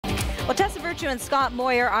Well, Tessa Virtue and Scott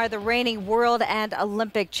Moir are the reigning world and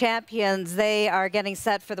Olympic champions. They are getting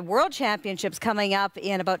set for the World Championships coming up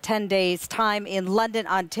in about 10 days' time in London,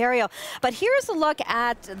 Ontario. But here's a look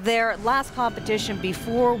at their last competition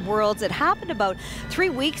before Worlds. It happened about 3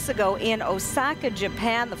 weeks ago in Osaka,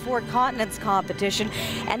 Japan, the Four Continents competition.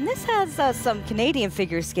 And this has some Canadian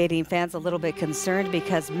figure skating fans a little bit concerned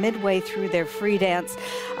because midway through their free dance,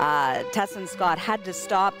 Tessa and Scott had to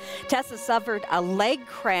stop. Tessa suffered a leg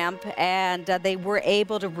cramp, and they were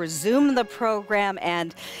able to resume the program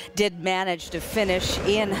and did manage to finish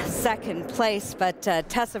in second place. But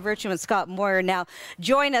Tessa Virtue and Scott Moir now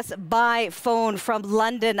join us by phone from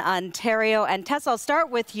London, Ontario. And Tessa, I'll start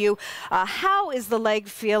with you. How is the leg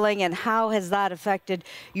feeling, and how has that affected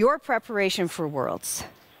your preparation for Worlds?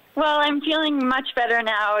 Well, I'm feeling much better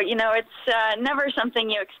now. You know, it's never something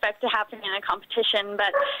you expect to happen in a competition,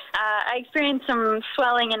 but I experienced some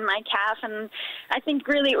swelling in my calf, and I think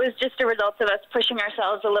really it was just a result of us pushing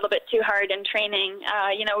ourselves a little bit too hard in training.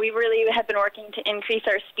 You know, we really have been working to increase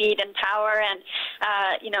our speed and power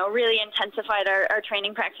and, you know, really intensified our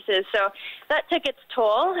training practices. So that took its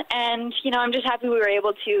toll, and, you know, I'm just happy we were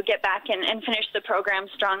able to get back and finish the program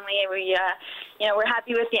strongly. We, you know, we're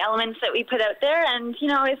happy with the elements that we put out there, and, you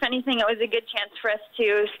know, if anything, it was a good chance for us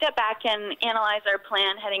to step back and analyze our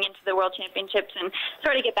plan heading into the World Championships and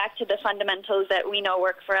sort of get back to the fundamentals that we know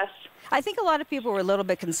work for us. I think a lot of people were a little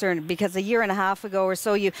bit concerned because a year and a half ago or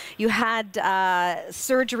so you had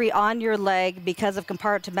surgery on your leg because of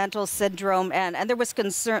compartmental syndrome, and there was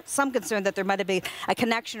some concern that there might have been a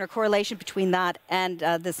connection or correlation between that and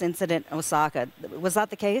this incident in Osaka. Was that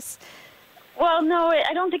the case? Well, no,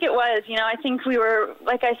 I don't think it was. You know, I think we were,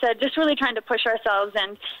 like I said, just really trying to push ourselves,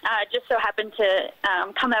 and just so happened to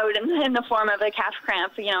come out in the form of a calf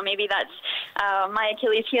cramp. You know, maybe that's my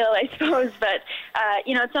Achilles heel, I suppose. But,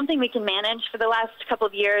 you know, it's something we can manage. For the last couple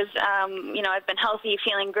of years, you know, I've been healthy,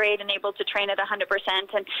 feeling great, and able to train at 100%,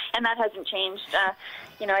 and that hasn't changed.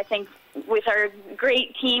 You know, I think with our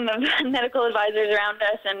great team of medical advisors around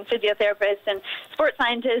us and physiotherapists and sports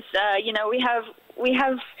scientists, you know, we have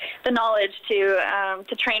the knowledge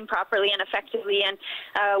to train properly and effectively, and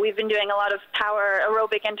we've been doing a lot of power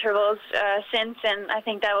aerobic intervals since, and I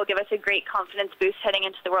think that will give us a great confidence boost heading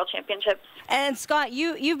into the World Championships. And Scott,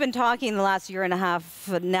 you've been talking the last year and a half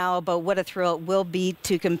now about what a thrill it will be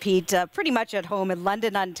to compete pretty much at home in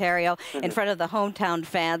London, Ontario, in front of the hometown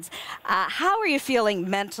fans. How are you feeling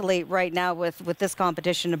mentally right now with this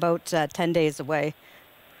competition about 10 days away?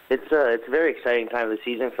 It's a very exciting time of the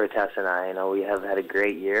season for Tessa and I. You know, we have had a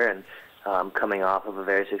great year, and coming off of a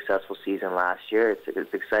very successful season last year,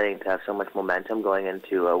 it's exciting to have so much momentum going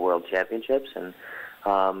into World Championships. And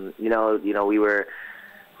you know,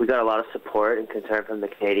 we got a lot of support and concern from the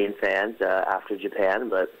Canadian fans after Japan.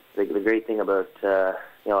 But the great thing about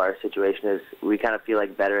you know, our situation is we kind of feel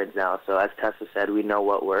like veterans now. So as Tessa said, we know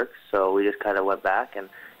what works. So we just kind of went back and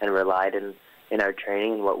relied in our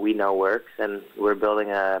training and what we know works, and we're building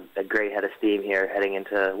a great head of steam here heading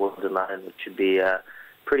into Worlds in London, which should be a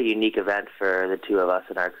pretty unique event for the two of us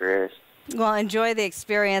in our careers. Well, enjoy the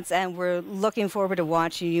experience, and we're looking forward to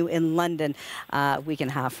watching you in London a week and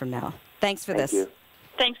a half from now. Thanks for this. Thank you.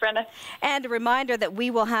 Thanks, Brenda. And a reminder that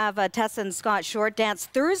we will have Tessa and Scott short dance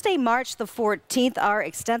Thursday, March the 14th. Our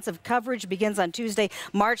extensive coverage begins on Tuesday,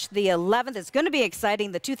 March the 11th. It's going to be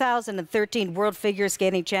exciting. The 2013 World Figure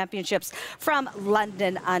Skating Championships from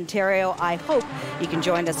London, Ontario. I hope you can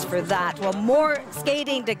join us for that. Well, more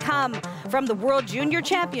skating to come from the World Junior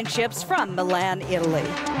Championships from Milan, Italy.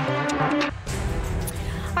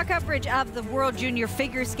 Our coverage of the World Junior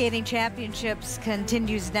Figure Skating Championships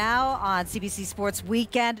continues now on CBC Sports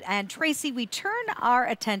Weekend. And Tracy, we turn our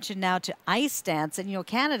attention now to ice dance. And, you know,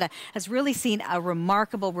 Canada has really seen a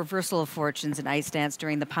remarkable reversal of fortunes in ice dance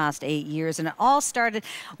during the past 8 years. And it all started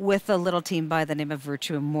with a little team by the name of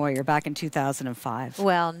Virtue and Moir back in 2005.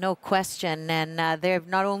 Well, no question. And they're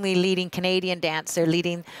not only leading Canadian dance, they're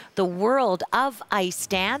leading the world of ice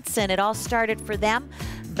dance. And it all started for them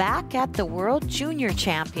back at the World Junior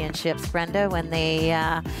Championships, Brenda, when they,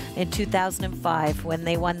 in 2005, when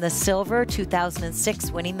they won the silver,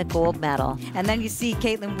 2006 winning the gold medal. And then you see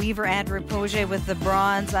Caitlin Weaver, Andrew Pogier with the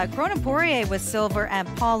bronze, Cronin Poirier with silver, and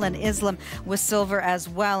Paulin Islam with silver as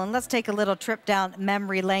well. And let's take a little trip down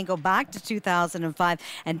memory lane, go back to 2005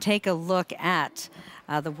 and take a look at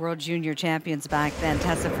the World Junior Champions back then,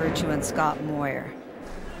 Tessa Virtue and Scott Moir.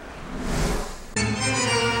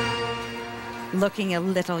 Looking a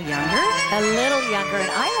little younger. A little younger. And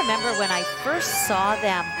I remember when I first saw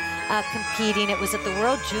them competing. It was at the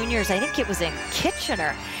World Juniors. I think it was in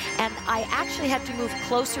Kitchener. And I actually had to move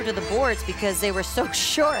closer to the boards because they were so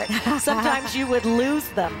short. Sometimes you would lose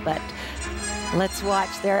them, but let's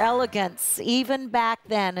watch their elegance. Even back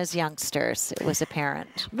then as youngsters, it was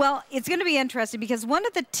apparent. Well, it's going to be interesting because one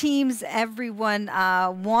of the teams everyone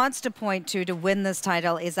wants to point to win this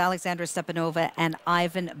title is Alexandra Stepanova and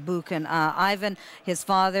Ivan Buchan. Ivan, his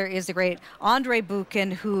father, is the great Andrei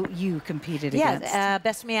Buchan, who you competed against. Yeah,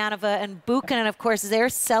 Besmianova and Buchan, and of course they're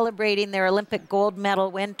celebrating their Olympic gold medal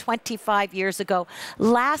win 25 years ago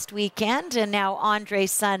last weekend, and now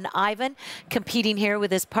Andrei's son Ivan competing here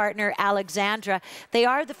with his partner Alexandra. They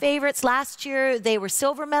are the favorites. Last year, they were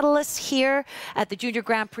silver medalists here at the Junior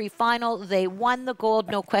Grand Prix final. They won the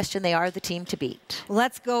gold, no question. They are the team to beat.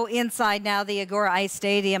 Let's go inside now, the Agora Ice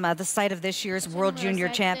Stadium, the site of this year's World Junior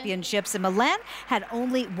Championships. And Milan had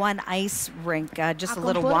only one ice rink just a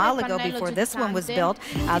little while ago before this one was built.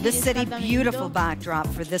 This city, beautiful backdrop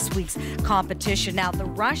for this week's competition. Now, the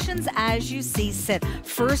Russians, as you see, sit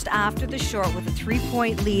first after the short with a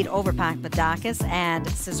 3-point lead over Papadakis and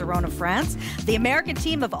Cicerone of France. The American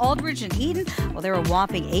team of Aldridge and Eaton, well, they're a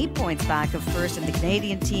whopping 8 points back of first, and the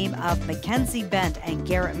Canadian team of Mackenzie Bent and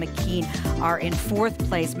Garrett McKean are in fourth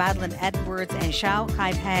place. Madeline Edwards and Xiao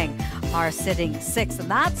Kai-Peng are sitting sixth,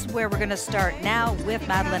 and that's where we're going to start now with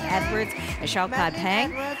Madeline Edwards and Xiao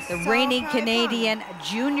Kai-Peng, the reigning Canadian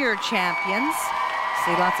junior champions.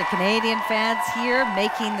 See lots of Canadian fans here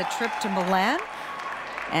making the trip to Milan.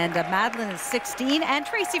 And Madeline is 16. And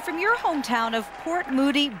Tracy, from your hometown of Port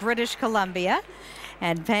Moody, British Columbia.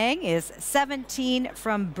 And Peng is 17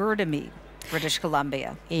 from Burnaby, British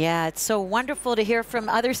Columbia. Yeah, it's so wonderful to hear from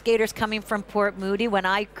other skaters coming from Port Moody. When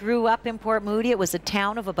I grew up in Port Moody, it was a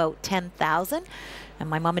town of about 10,000. And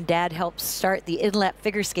my mom and dad helped start the Inlet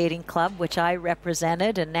Figure Skating Club, which I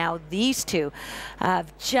represented. And now these two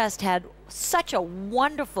have just had such a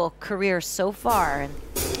wonderful career so far. And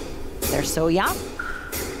they're so young.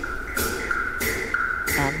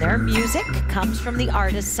 And their music comes from the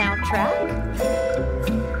Artist soundtrack.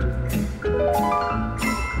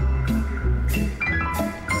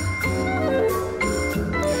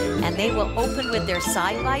 And they will open with their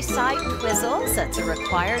side-by-side twizzles. That's a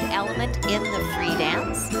required element in the free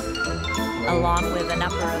dance, along with a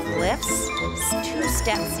number of lifts,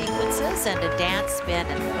 2-step sequences, and a dance spin.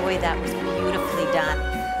 And boy, that was beautifully done.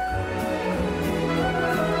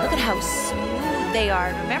 Look at how smooth they are.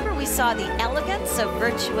 Remember, we saw the elegance of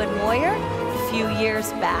Virtue and Moyer a few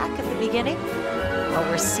years back at the beginning? Well,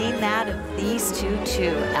 we're seeing that of these two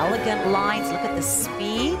too. Elegant lines. Look at the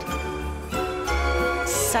speed.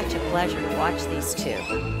 Such a pleasure to watch these two.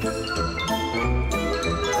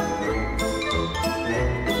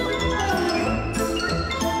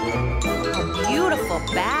 Oh, beautiful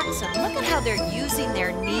backs, and look at how they're using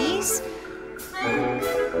their knees.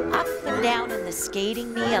 Up and down in the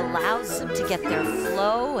skating knee allows them to get their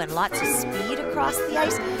flow and lots of speed across the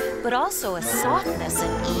ice, but also a softness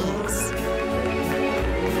and ease.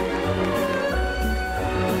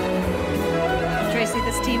 Tracy,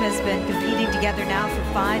 this team has been competing together now for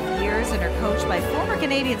 5 years and are coached by former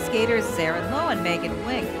Canadian skaters Zarin Lowe and Megan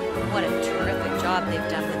Wing. What a terrific job they've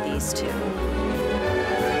done with these two.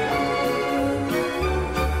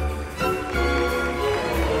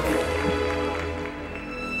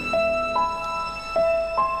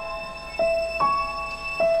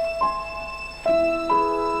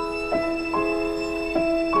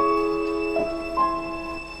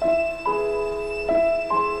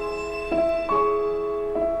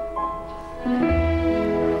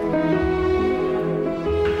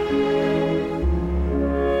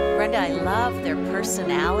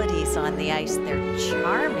 Personalities on the ice. They're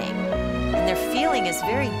charming, and their feeling is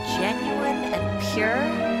very genuine and pure.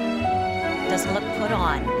 It doesn't look put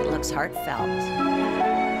on, it looks heartfelt.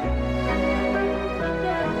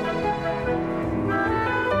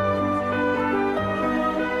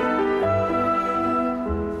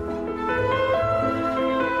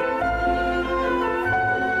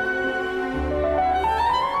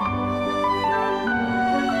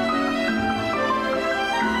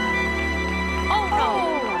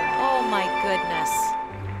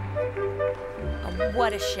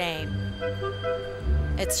 What a shame.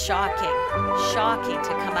 It's shocking, shocking to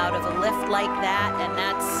come out of a lift like that, and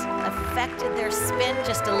that's affected their spin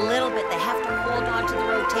just a little bit. They have to hold on to the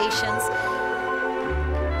rotations.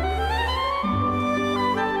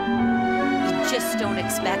 You just don't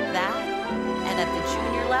expect that. And at the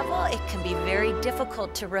junior level, it can be very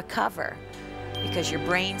difficult to recover because your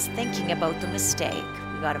brain's thinking about the mistake.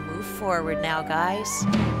 We got to move forward now, guys.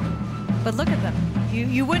 But look at them.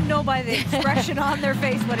 You wouldn't know by the expression on their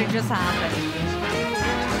face what had just happened.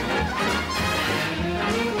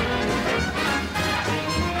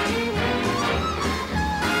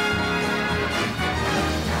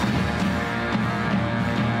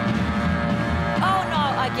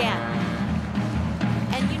 Again.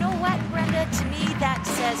 And you know what, Brenda? To me, that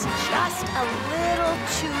says just a little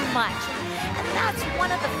too much. And that's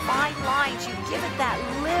one of the fine lines. You give it that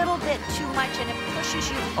little bit too much and it pushes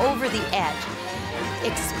you over the edge.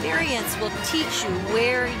 Experience will teach you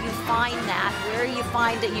where you find that, where you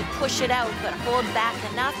find that you push it out but hold back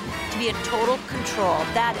enough to be in total control.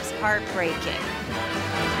 That is heartbreaking.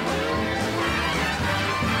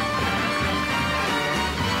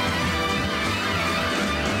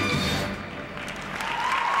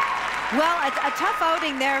 Well, a tough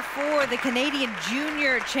outing there for the Canadian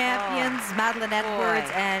junior champions, Madeline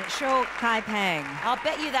Edwards and Shou Kai Peng. I'll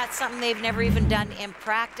bet you that's something they've never even done in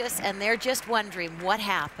practice, and they're just wondering what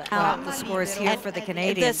happened. The scores here for the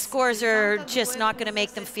Canadians. The scores are just not going to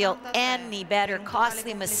make them feel any better.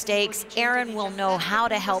 Costly mistakes. Erin will know how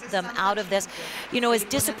to help them out of this. You know, as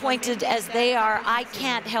disappointed as they are, I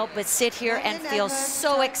can't help but sit here and feel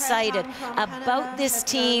so excited about this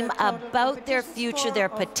team, about their future, their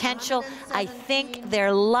potential. I think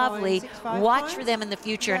they're lovely. Watch for them in the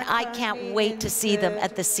future, and I can't wait to see them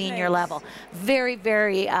at the senior level. Very,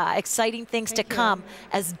 very exciting things to come,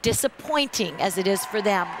 as disappointing as it is for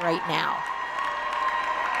them right now.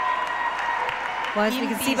 Well, as we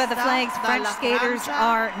can see by the flags, French skaters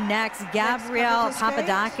are next. Gabrielle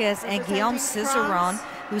Papadakis and Guillaume Cizeron,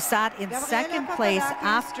 who sat in second place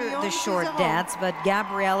after the short dance. But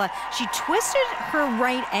Gabriella, she twisted her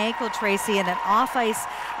right ankle, Tracy, in an off-ice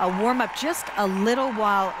warm-up just a little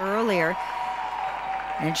while earlier.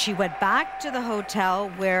 And she went back to the hotel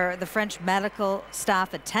where the French medical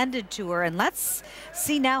staff attended to her. And let's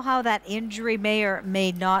see now how that injury may or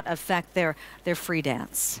may not affect their free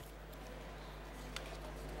dance.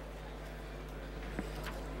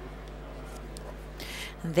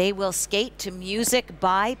 They will skate to music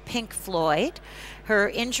by Pink Floyd. Her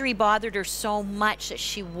injury bothered her so much that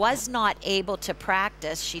she was not able to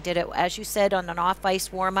practice. She did it, as you said, on an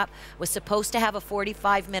off-ice warm-up. Was supposed to have a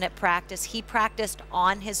 45-minute practice. He practiced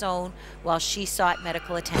on his own while she sought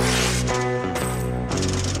medical attention.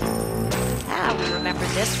 We remember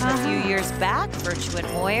this from a few years back, Virtue and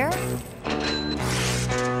Moyer.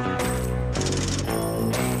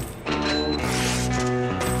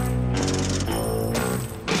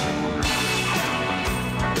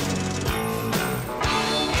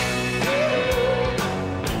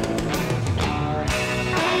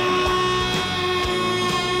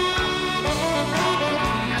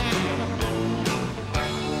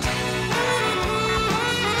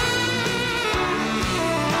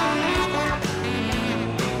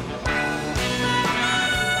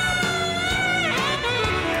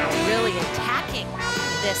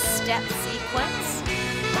 Step sequence.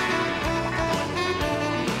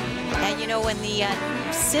 And you know, when the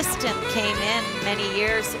new system came in many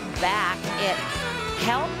years back, it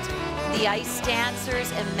helped the ice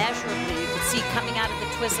dancers immeasurably. You can see coming out of the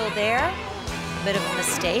twizzle there, a bit of a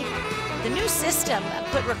mistake. The new system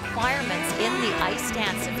put requirements in the ice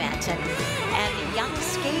dance event, and young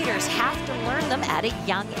skaters have to learn them at a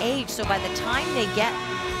young age. So by the time they get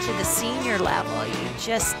to the senior level, you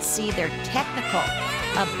just see their technical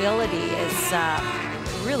ability is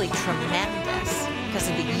really tremendous because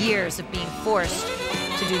of the years of being forced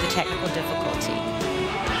to do the technical difficulty.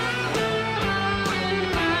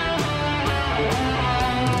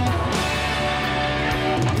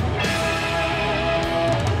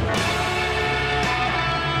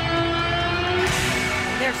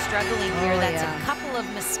 They're struggling here. That's a couple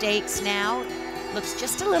of mistakes now. Looks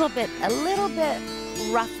just a little bit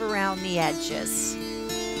rough around the edges.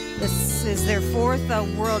 This is their fourth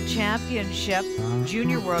world championship,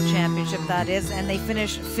 junior world championship that is, and they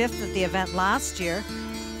finished 5th at the event last year.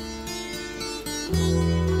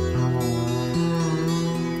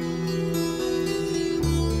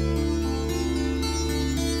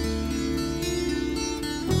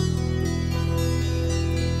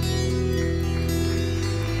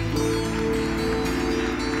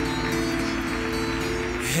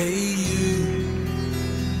 Hey you,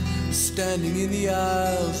 standing in the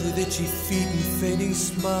aisles with itchy feet and fading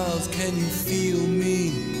smiles, can you feel me?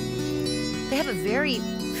 They have a very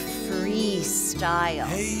free style.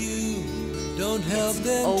 Hey you, don't help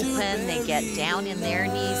them open, they get down in their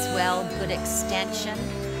knees well, good extension.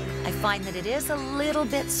 I find that it is a little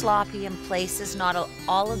bit sloppy in places, not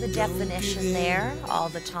all of the definition there all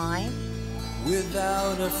the time.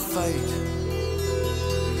 Without a fight.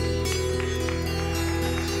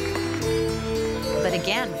 But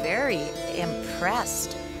again, very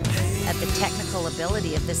impressed at the technical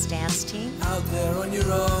ability of this dance team. Out there on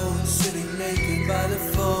your own, sitting naked by the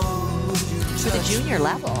phone, would you For the junior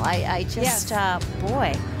level, I just,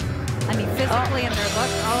 boy. I mean, physically and their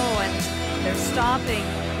look, and they're stopping.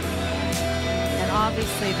 And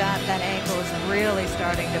obviously that ankle is really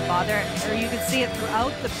starting to bother. Or you can see it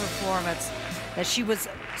throughout the performance that she was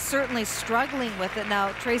certainly struggling with it.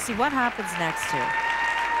 Now, Tracy, what happens next here?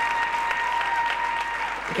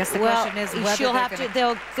 I guess the question is whether she'll have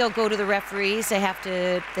to. They'll go to the referees. They have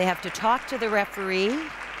to talk to the referee.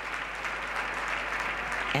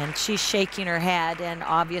 And she's shaking her head and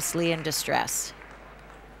obviously in distress.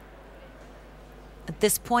 At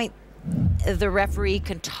this point, the referee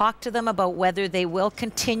can talk to them about whether they will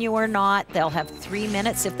continue or not. They'll have 3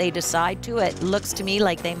 minutes if they decide to. It looks to me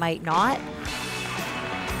like they might not.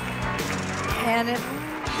 And it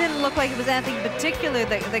didn't look like it was anything particular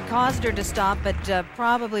that caused her to stop, but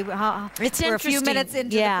probably we're a few minutes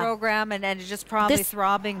into the program and it's just probably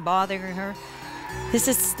throbbing, bothering her. This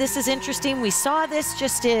is interesting. We saw this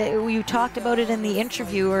just, you talked about it in the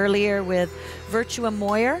interview earlier with Virtua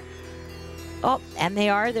Moyer. Oh, and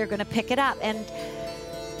they're going to pick it up. And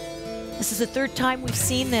this is the third time we've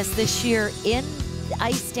seen this year in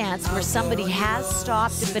ice dance where somebody has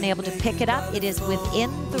stopped and been able to pick it up. It is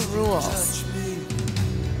within the rules.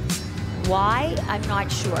 Why? I'm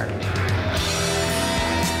not sure.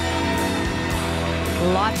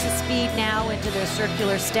 Lots of speed now into their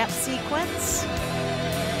circular step sequence.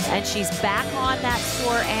 And she's back on that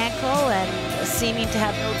sore ankle and seeming to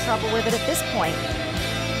have no trouble with it at this point.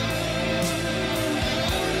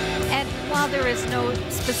 And while there is no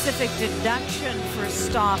specific deduction for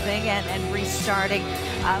stopping and restarting,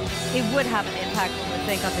 it would have an impact, one would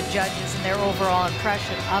think, on the judges and their overall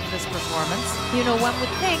impression of this performance. You know, one would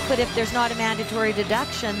think, but if there's not a mandatory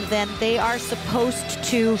deduction, then they are supposed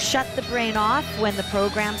to shut the brain off when the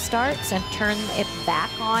program starts and turn it back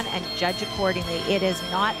on and judge accordingly. It is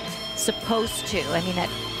not supposed to. I mean,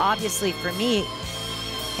 obviously for me,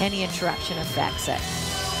 any interruption affects it.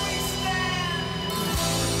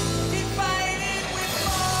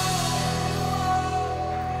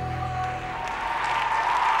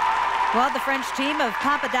 Well, the French team of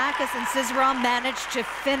Papadakis and Cizeron managed to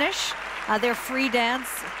finish their free dance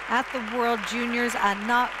at the World Juniors.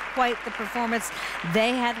 Not quite the performance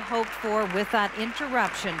they had hoped for with that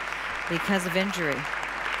interruption because of injury.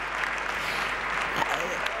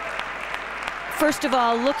 First of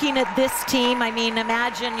all, looking at this team, I mean,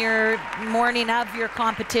 imagine your morning of your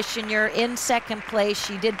competition, you're in second place.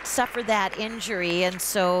 She did suffer that injury, and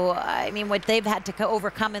so, I mean, what they've had to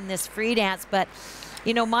overcome in this free dance, but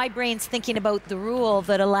you know, my brain's thinking about the rule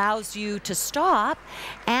that allows you to stop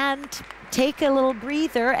and take a little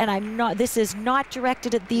breather, and this is not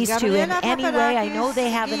directed at these two in any way. I know they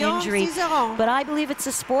have an injury, but I believe it's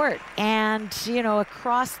a sport, and you know,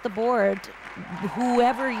 across the board,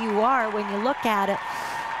 whoever you are, when you look at it,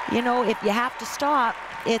 you know, if you have to stop,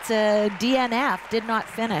 it's a DNF, did not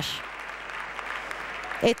finish.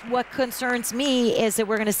 What concerns me is that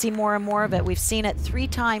we're going to see more and more of it. We've seen it 3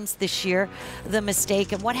 times this year, the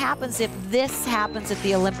mistake. And what happens if this happens at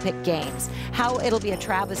the Olympic Games? How it'll be a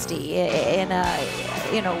travesty in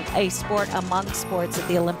a sport among sports at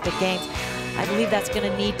the Olympic Games. I believe that's going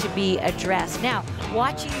to need to be addressed. Now,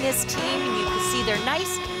 watching this team, you can see their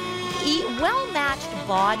nice, well-matched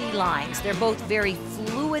body lines. They're both very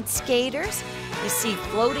fluid skaters. You see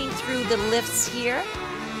floating through the lifts here.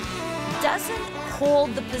 Doesn't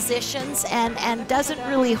hold the positions and doesn't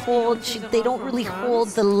really hold, they don't really hold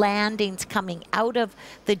the landings coming out of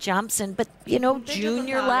the jumps, but you know,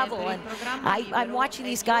 junior level, and I'm watching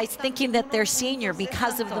these guys thinking that they're senior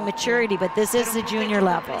because of the maturity, but this is the junior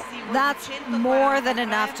level. That's more than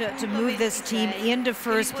enough to move this team into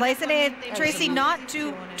first place, and Tracy, not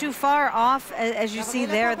too far off, as you see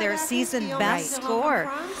there, their season best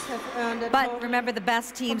score. But remember, the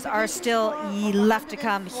best teams are still left to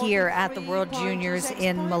come here at the World Juniors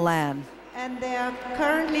in Milan. And they are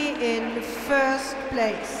currently in first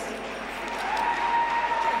place.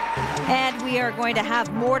 And we are going to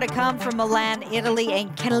have more to come from Milan, Italy,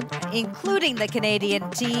 including the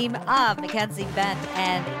Canadian team of Mackenzie Bent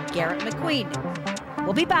and Garrett McQueen.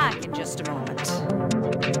 We'll be back in just a moment.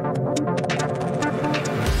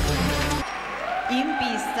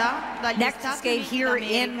 Next to skate here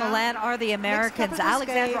in Milan are the Americans,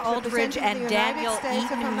 Alexandra Aldridge and Daniel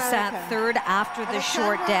Eaton, who sat third after the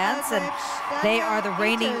short dance, and they are the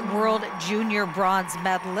reigning World Junior bronze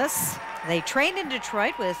medalists. They trained in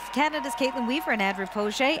Detroit with Canada's Caitlin Weaver and Andrew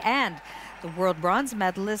Poche, and the world bronze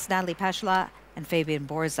medalists Natalie Pashla and Fabian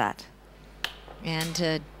Borzat.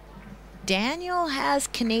 And Daniel has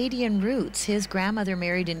Canadian roots. His grandmother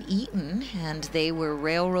married in Eaton, and they were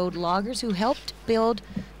railroad loggers who helped build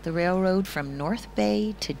the railroad from North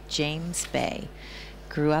Bay to James Bay.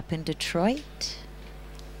 Grew up in Detroit.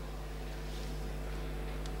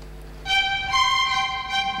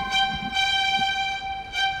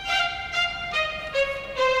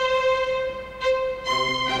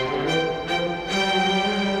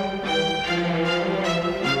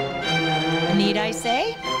 Need I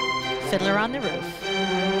say? Fiddler on the Roof.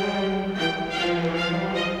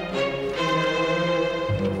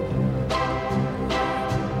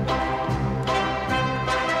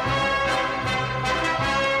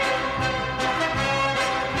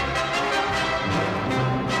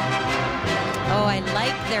 Oh, I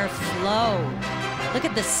like their flow. Look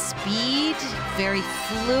at the speed, very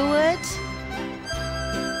fluid.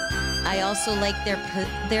 I also like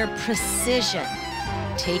their precision,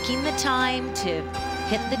 taking the time to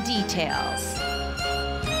hit the details.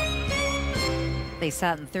 They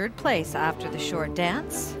sat in third place after the short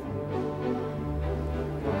dance.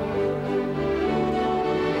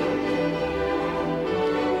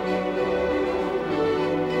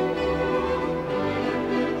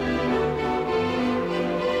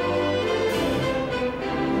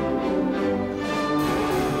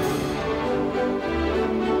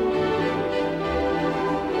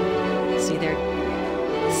 See their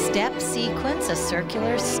step sequence, a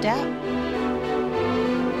circular step.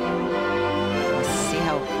 See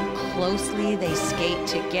how closely they skate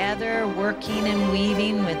together, working and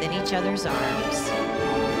weaving within each other's arms.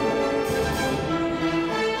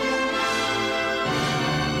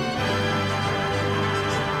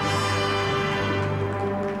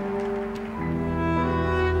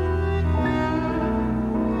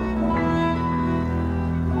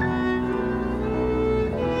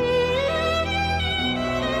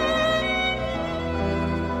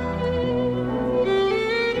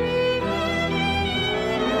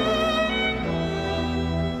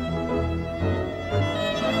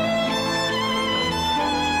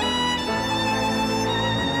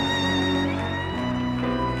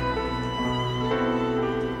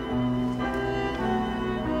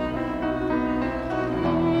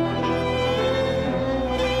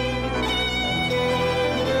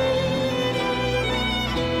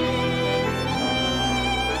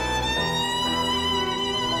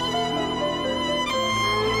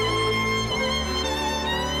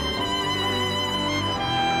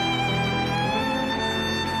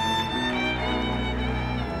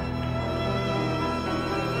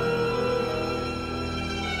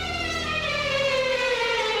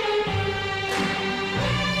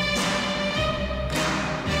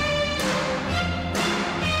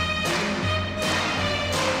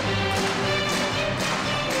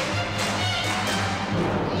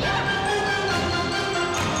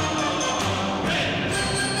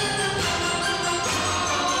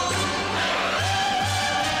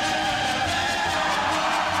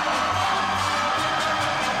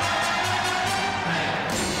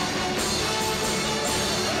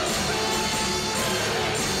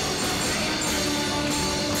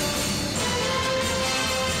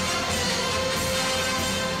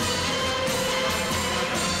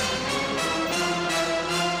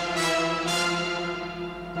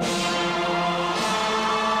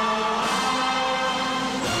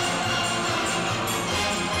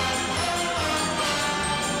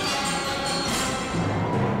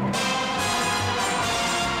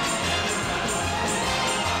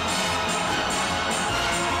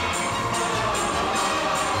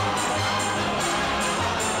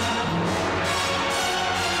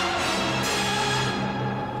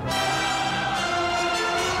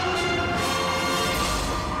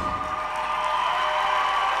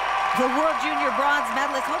 The World Junior bronze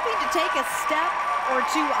medalist hoping to take a step or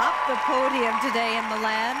two up the podium today in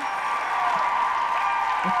Milan.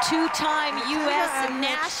 Two-time U.S.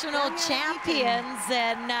 national champions,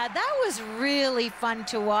 and that was really fun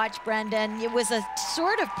to watch, Brendan. It was a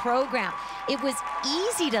sort of program. It was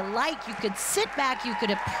easy to like. You could sit back, you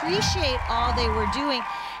could appreciate all they were doing,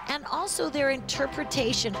 and also their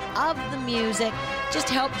interpretation of the music just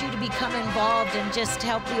helped you to become involved and just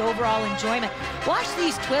help the overall enjoyment. Watch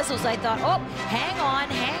these twizzles. I thought, oh, hang on,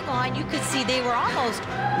 hang on. You could see they were almost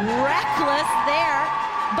reckless there.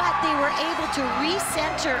 but they were able to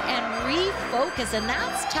recenter and refocus, and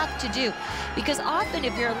that's tough to do because often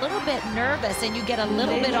if you're a little bit nervous and you get a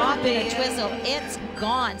little bit off in a twizzle, it's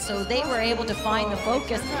gone. So they were able to find the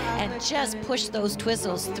focus and just push those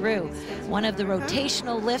twizzles through. One of the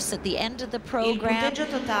rotational lifts at the end of the program.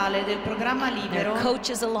 Their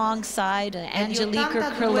coaches alongside,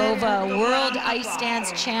 Angelika Krylova, world ice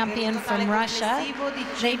dance champion from Russia.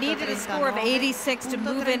 They needed a score of 86 to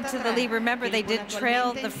move into the lead. Remember, they did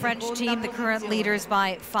trail the French team, the current leaders,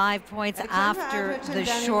 by 5 points after the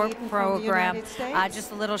short program.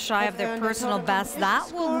 Just a little shy of their personal best.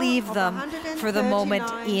 That will leave them for the moment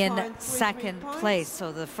in second place.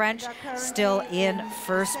 So the French still in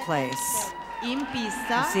first place. You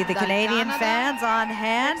see the Canadian fans on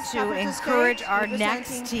hand to encourage our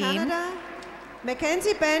next team.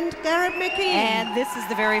 Mackenzie Bent, Garrett McKean. And this is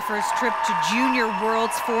the very first trip to Junior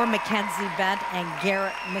Worlds for Mackenzie Bent and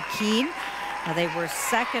Garrett McKean. They were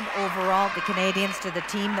second overall, the Canadians, to the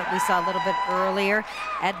team that we saw a little bit earlier,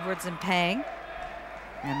 Edwards and Pang.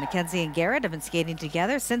 And Mackenzie and Garrett have been skating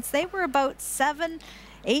together since they were about 7,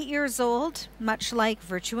 8 years old, much like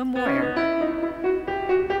Virtue and Moyer.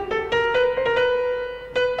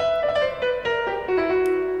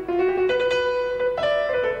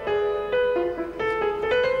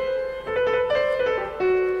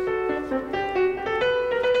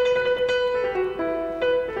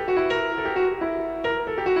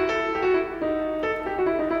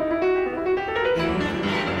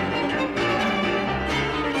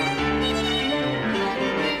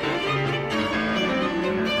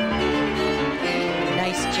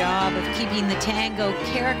 Of keeping the tango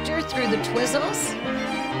character through the twizzles.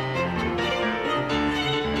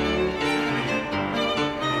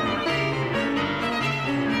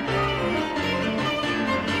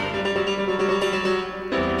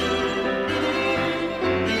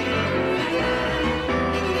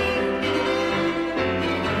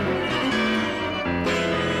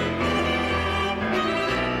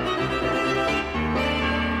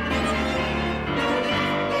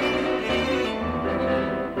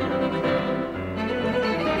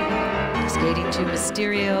 Skating to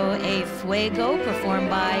Misterio e Fuego, performed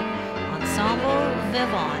by Ensemble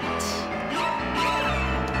Vivant.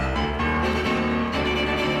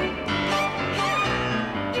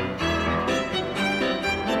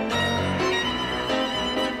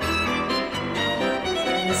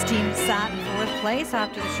 This team sat in 4th place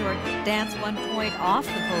after the short dance, 1 point off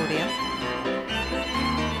the podium.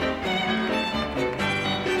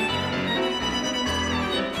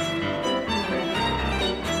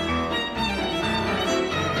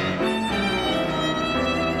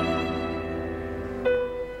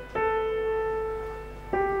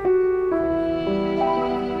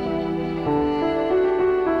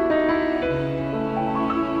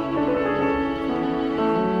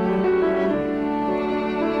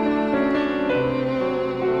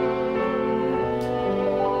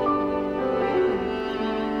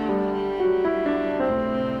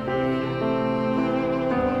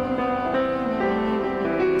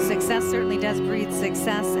 Success certainly does breed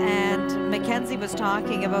success, and Mackenzie was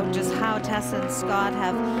talking about just how Tessa and Scott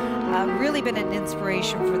have really been an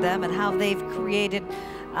inspiration for them and how they've created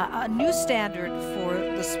a new standard for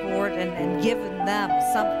the sport and given them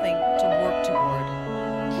something to work toward.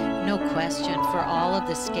 No question, for all of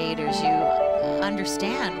the skaters, you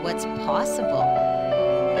understand what's possible.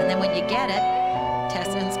 And then when you get it,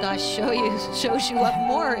 Tessa and Scott shows you what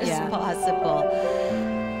more is possible.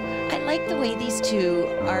 I like the way these two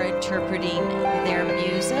are interpreting their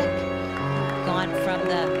music. Gone from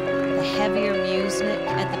the heavier music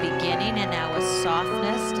at the beginning and now a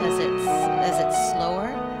softness as it's slower.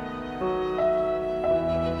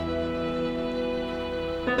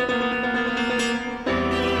 A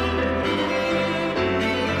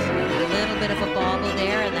little bit of a bobble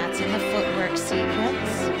there, and that's in the footwork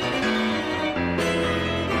sequence.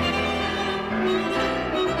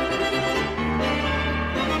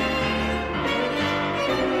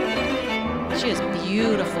 She has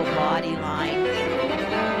beautiful body line.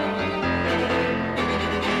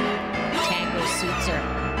 Tango suits her.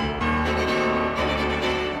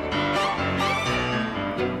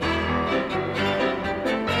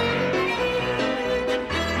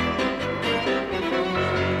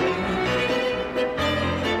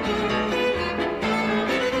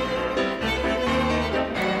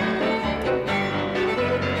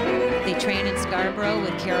 They train in Scarborough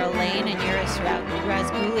with Carol Lane and Yuris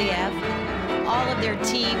Razguliev. All of their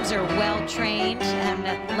teams are well trained and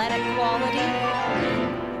athletic quality.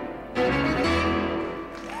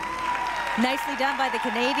 Nicely done by the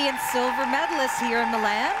Canadian silver medalists here in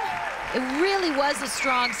Milan. It really was a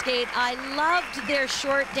strong skate. I loved their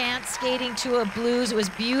short dance skating to a blues. It was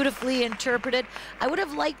beautifully interpreted. I would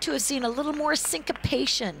have liked to have seen a little more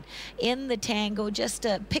syncopation in the tango, just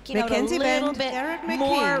picking out a little bit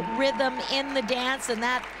more rhythm in the dance, and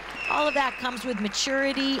that all of that comes with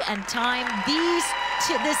maturity and time.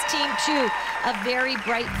 This team too, a very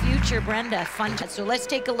bright future, Brenda. Fun. So let's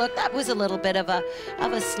take a look. That was a little bit of a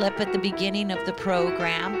slip at the beginning of the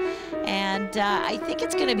program. And I think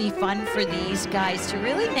it's going to be fun for these guys to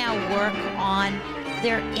really now work on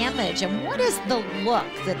their image and what is the look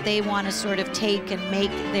that they want to sort of take and make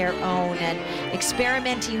their own, and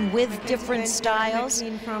experimenting with different styles.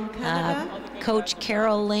 Coach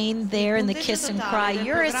Carol Lane there in the Kiss and Cry.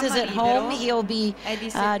 Uris is at home. He'll be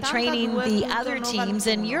training the other teams,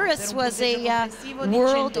 and Uris was a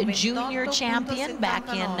world junior champion back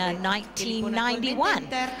in 1991.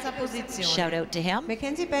 Shout out to him.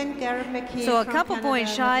 So a couple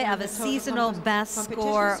points shy of a seasonal best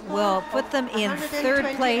score will put them in third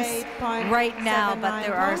place right now, but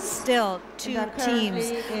there are still two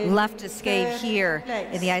teams left to skate here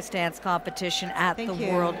in the ice dance competition at the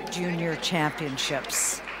World Junior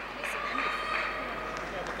Championships.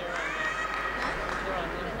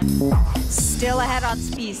 Still ahead on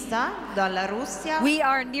we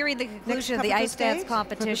are nearing the conclusion of the ice dance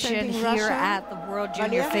competition here at the World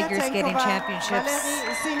Junior Figure Skating Championships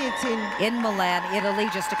in Milan, Italy.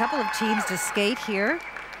 Just a couple of teams to skate here.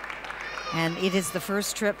 And it is the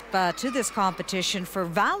first trip to this competition for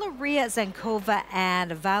Valeria Zenkova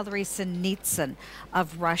and Valery Sinitsyn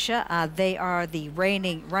of Russia. They are the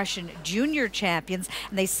reigning Russian junior champions,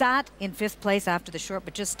 and they sat in 5th place after the short,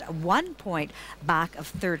 but just 1 point back of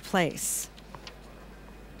 3rd place.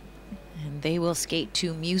 And they will skate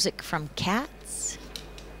to music from Cats.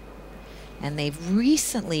 And they've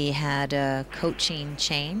recently had a coaching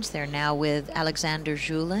change. They're now with Alexander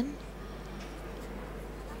Julin.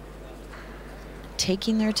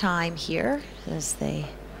 Taking their time here as they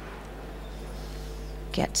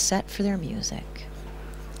get set for their music.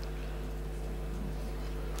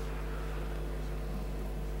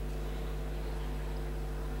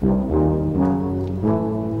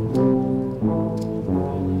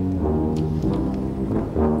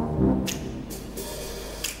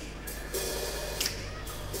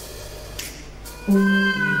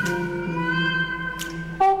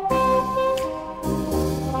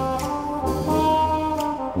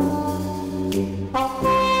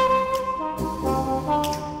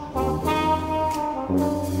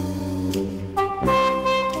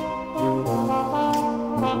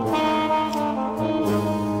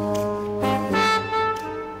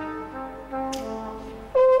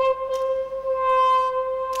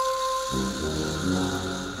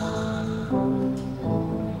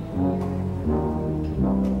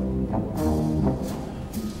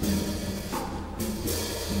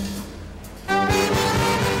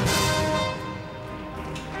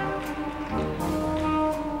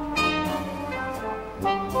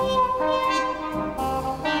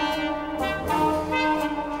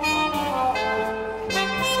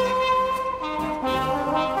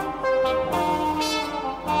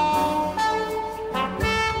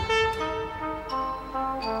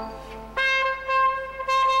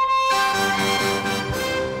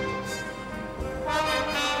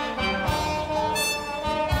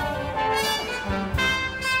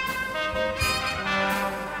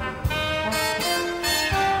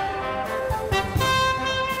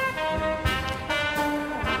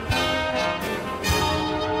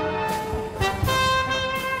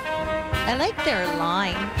 I like their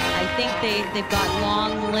line. I think they've got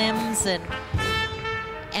long limbs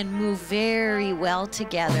and move very well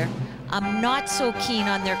together. I'm not so keen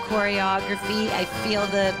on their choreography. I feel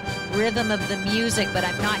the rhythm of the music, but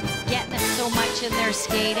I'm not getting it so much in their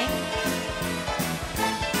skating.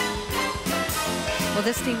 Well,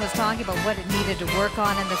 this team was talking about what it needed to work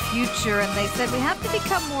on in the future, and they said we have to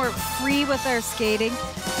become more free with our skating.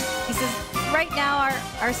 He says, right now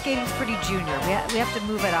our skating's pretty junior. We have to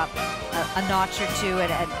move it up a notch or two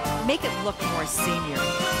and make it look more senior.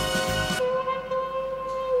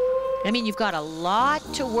 I mean, you've got a lot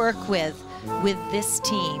to work with this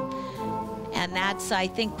team. And that's, I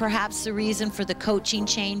think, perhaps the reason for the coaching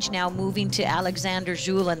change now, moving to Alexander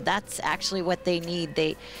Julin. That's actually what they need.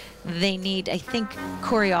 They need, I think,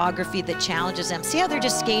 choreography that challenges them. See how they're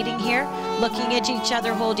just skating here, looking at each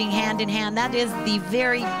other, holding hand in hand. That is the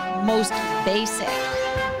very most basic.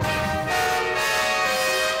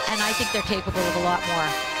 And I think they're capable of a lot more.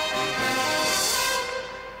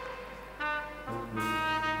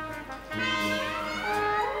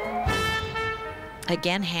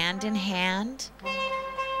 Again, hand in hand.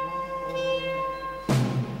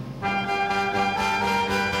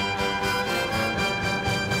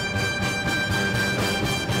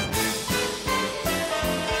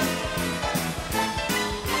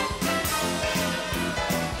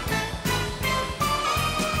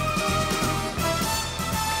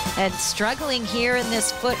 And struggling here in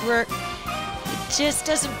this footwork. It just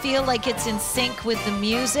doesn't feel like it's in sync with the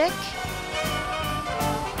music.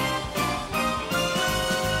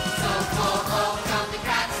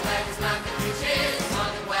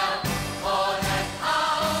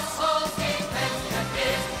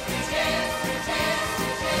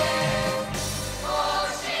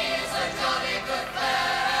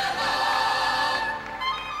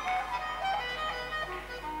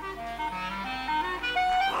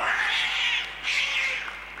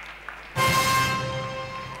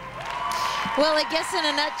 Well, I guess in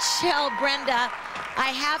a nutshell, Brenda,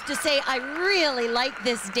 I have to say I really like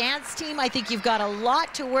this dance team. I think you've got a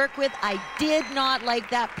lot to work with. I did not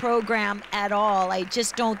like that program at all. I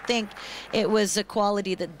just don't think it was a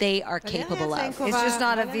quality that they are capable of. It's just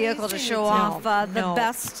not a vehicle to show off the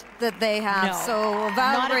best that they have. So Valerie,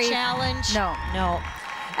 not a challenge. No.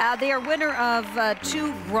 They are winner of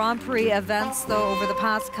 2 Grand Prix events, though, over the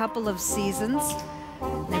past couple of seasons.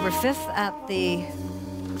 They were 5th at the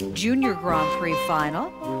Junior Grand Prix final.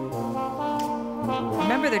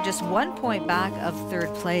 Remember, they're just 1 point back of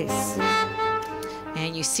 3rd place.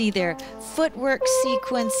 And you see their footwork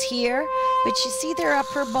sequence here, but you see their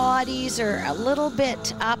upper bodies are a little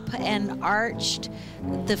bit up and arched.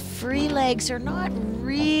 The free legs are not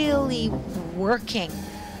really working.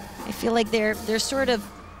 I feel like they're sort of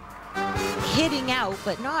hitting out,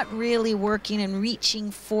 but not really working and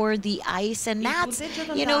reaching for the ice. And that's,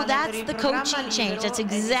 you know, that's the coaching change. That's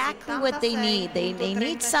exactly what they need. They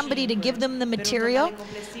need somebody to give them the material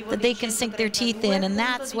that they can sink their teeth in, and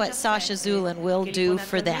that's what Sasha Zulin will do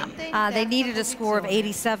for them. They needed a score of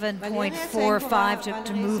 87.45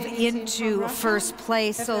 to move into 1st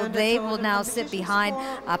place, so they will now sit behind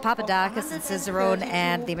Papadakis and Cicerone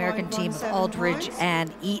and the American team of Aldridge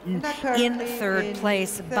and Eaton in 3rd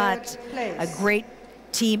place. But a great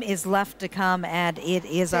team is left to come, and it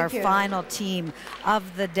is our final team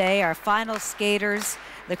of the day, our final skaters,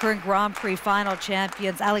 the current Grand Prix final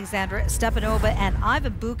champions, Alexandra Stepanova and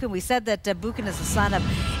Ivan Buchan. We said that Buchan is the son of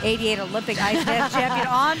 '88 Olympic ice dance champion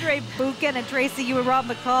Andre Buchan, and Tracy, you and Rob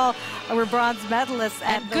McCall were bronze medalists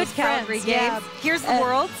at good Calgary friends, Games. yeah. Here's the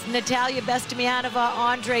world's. Natalia Bestemianova,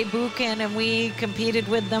 Andre Buchan, and we competed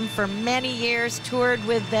with them for many years, toured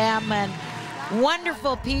with them, and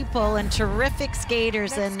wonderful people and terrific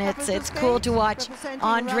skaters, and it's cool to watch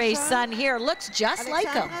Andre's son here. Looks just like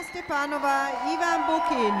him.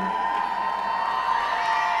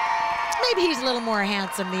 Maybe he's a little more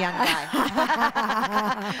handsome, the young guy.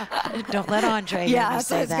 Don't let Andre hear me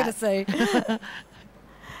say that. I was going to say.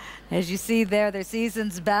 As you see there, their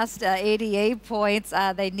season's best, 88 points.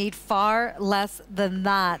 They need far less than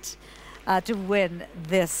that to win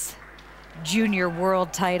this junior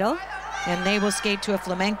world title. And they will skate to a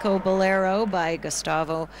flamenco bolero by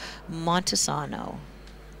Gustavo Montesano.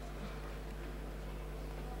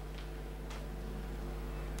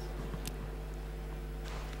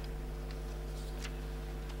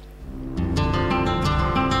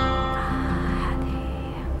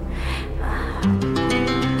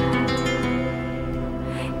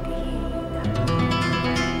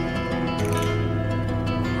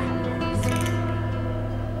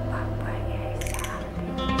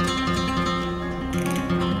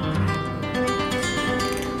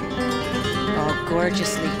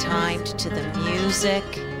 Gorgeously timed to the music,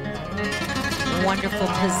 wonderful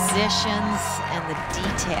positions, and the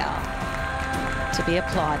detail to be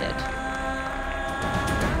applauded.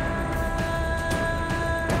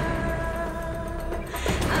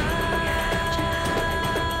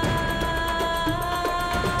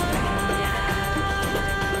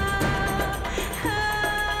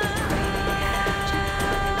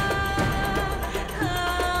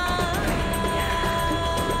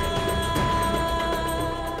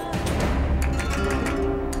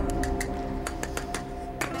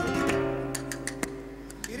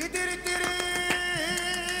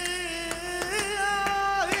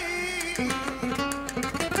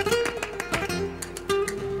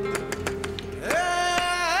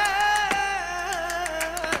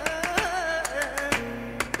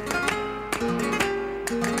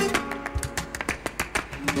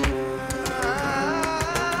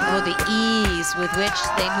 With which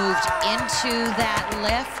they moved into that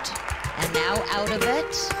lift and now out of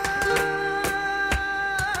it.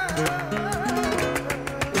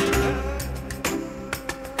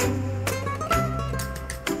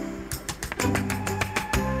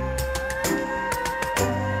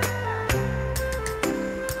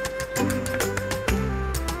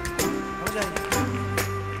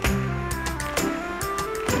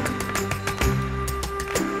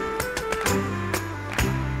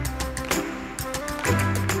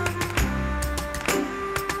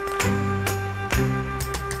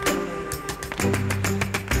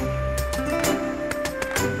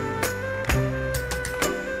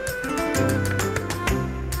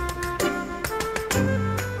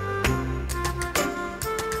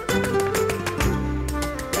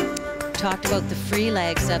 talked about the free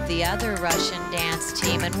legs of the other Russian dance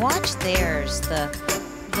team, and watch theirs, the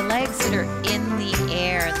legs that are in the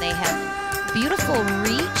air, and they have beautiful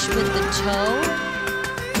reach with the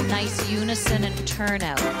toe, nice unison and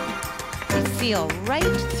turnout. They feel right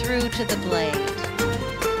through to the blade.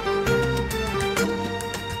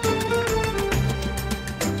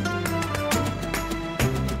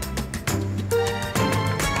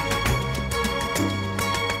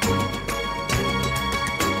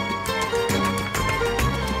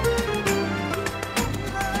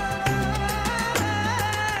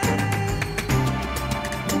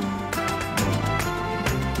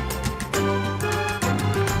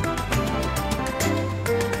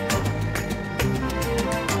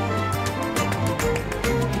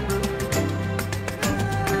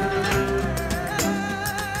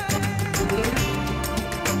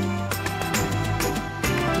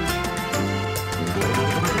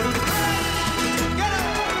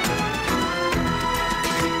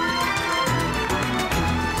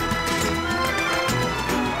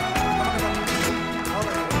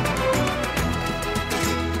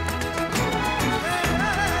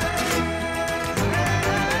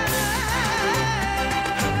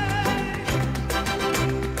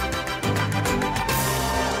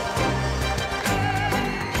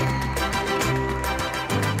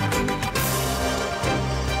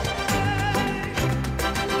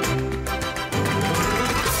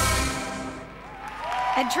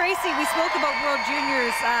 And Tracy, we spoke about World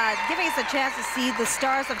Juniors giving us a chance to see the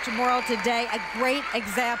stars of tomorrow today. A great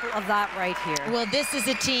example of that right here. Well, this is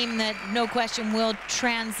a team that, no question, will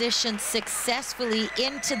transition successfully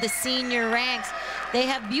into the senior ranks. They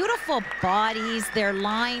have beautiful bodies, their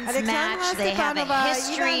lines match, they have a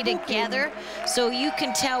history together. So you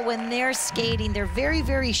can tell when they're skating, they're very,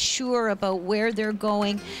 very sure about where they're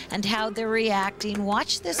going and how they're reacting.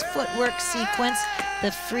 Watch this footwork sequence,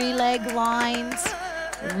 the free leg lines,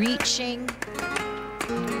 reaching.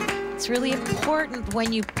 It's really important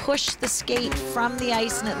when you push the skate from the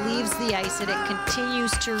ice and it leaves the ice that it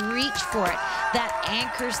continues to reach for it. That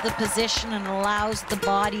anchors the position and allows the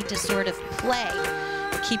body to sort of play,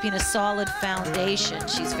 keeping a solid foundation.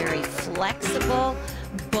 She's very flexible.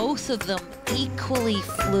 Both of them equally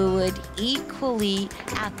fluid, equally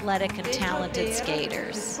athletic and talented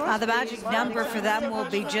skaters. The magic number for them will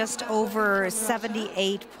be just over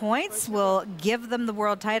 78 points. We'll give them the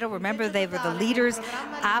world title. Remember, they were the leaders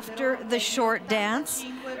after the short dance.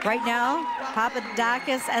 Right now,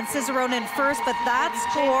 Papadakis and Cicerone in first, but that's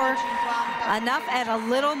for enough and a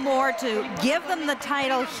little more to give them the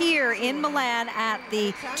title here in Milan at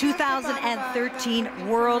the 2013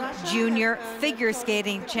 World Junior Figure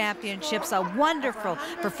Skating Championships. A wonderful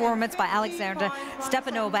performance by Alexandra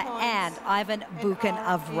Stepanova and Ivan Bukin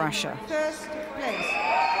of Russia. First place.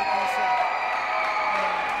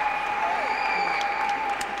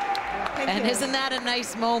 And isn't that a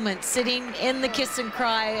nice moment, sitting in the kiss and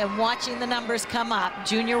cry and watching the numbers come up,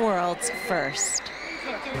 Junior Worlds first.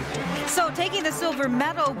 So taking the silver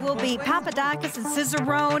medal will be Papadakis and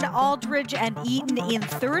Cicerone, Aldridge and Eaton in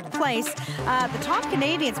third place. The top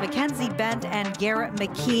Canadians, Mackenzie Bent and Garrett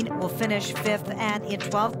McKean, will finish fifth, and in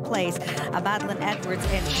 12th place, Madeline Edwards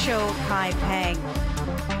and Sho Kai Pang.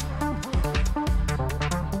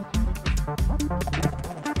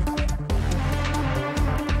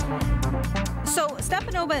 So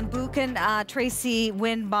Stepanova and Bukin, Tracy,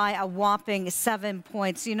 win by a whopping 7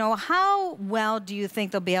 points. You know, how well do you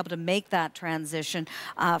think they'll be able to make that transition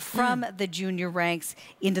from the junior ranks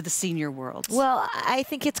into the senior worlds? Well, I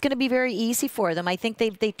think it's going to be very easy for them. I think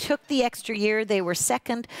they took the extra year. They were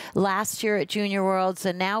second last year at Junior Worlds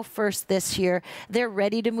and now first this year. They're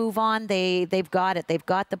ready to move on. They've got it. They've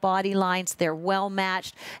got the body lines. They're well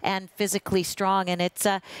matched and physically strong. And it's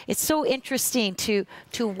so interesting to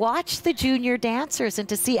watch the junior dancers and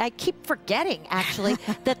to see, I keep forgetting actually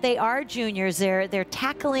that they are juniors. They're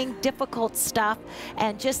tackling difficult stuff,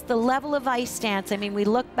 and just the level of ice dance. I mean, we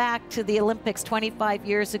look back to the Olympics 25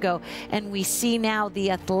 years ago and we see now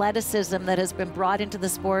the athleticism that has been brought into the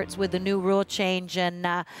sports with the new rule change and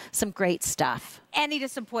some great stuff. Any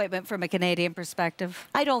disappointment from a Canadian perspective?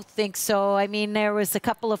 I don't think so. I mean, there was a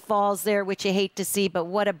couple of falls there, which you hate to see, but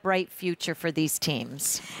what a bright future for these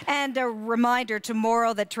teams. And a reminder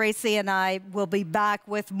tomorrow that Tracy and I will be back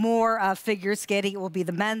with more figure skating. It will be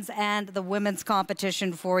the men's and the women's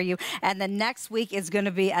competition for you. And the next week is going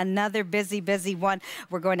to be another busy, busy one.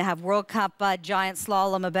 We're going to have World Cup giant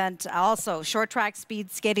slalom event, also short track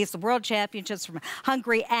speed skating. It's the World Championships from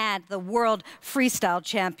Hungary and the World Freestyle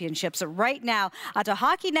Championships. So right now, to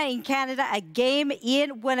Hockey Night in Canada, a game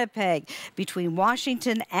in Winnipeg between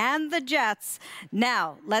Washington and the Jets.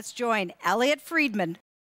 Now, let's join Elliot Friedman